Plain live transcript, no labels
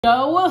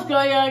Yo, what's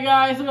going on,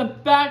 guys?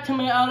 Welcome back to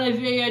my other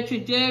video.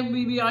 Today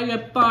we be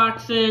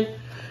unboxing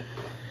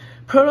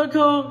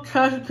Protocol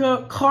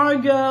Tactical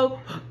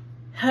Cargo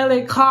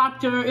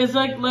Helicopter. It's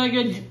like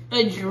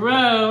a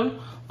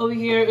drone. Over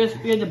here is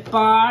in the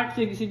box.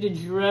 You can see the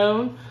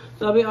drone.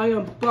 So I'll be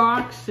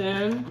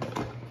unboxing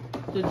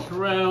the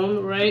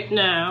drone right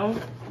now.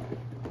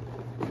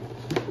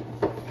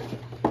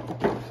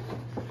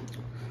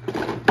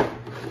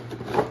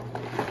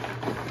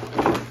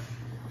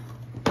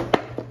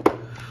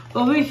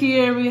 Over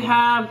here we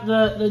have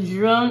the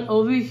drone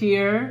over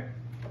here.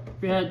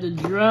 We have the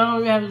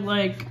drone, we have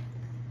like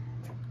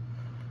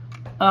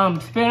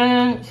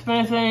spinning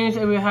things,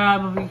 and we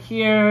have over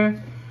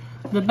here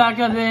the back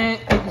of it.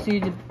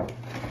 You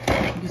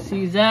can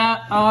see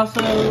that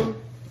also.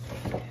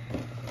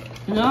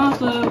 And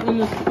also in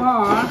this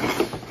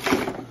box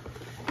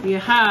we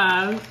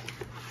have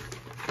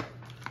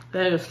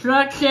the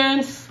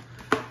instructions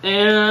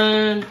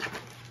and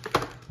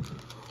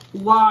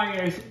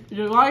wires.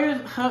 The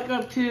wires hook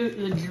up to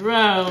the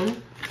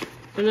drone,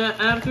 and then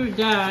after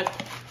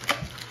that,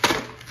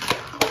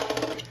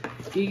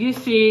 you can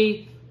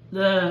see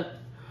the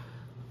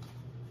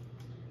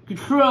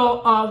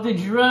control of the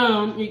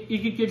drone. You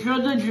can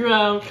control the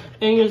drone,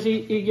 and you can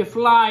see you can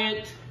fly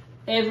it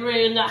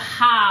everywhere in the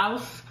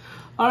house.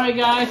 Alright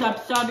guys, I'm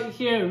stopping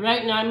here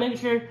right now. Make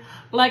sure to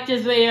like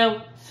this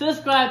video,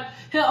 subscribe,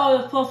 hit all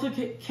the post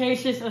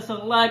notifications, and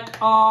select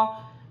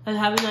all, and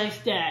have a nice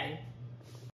day.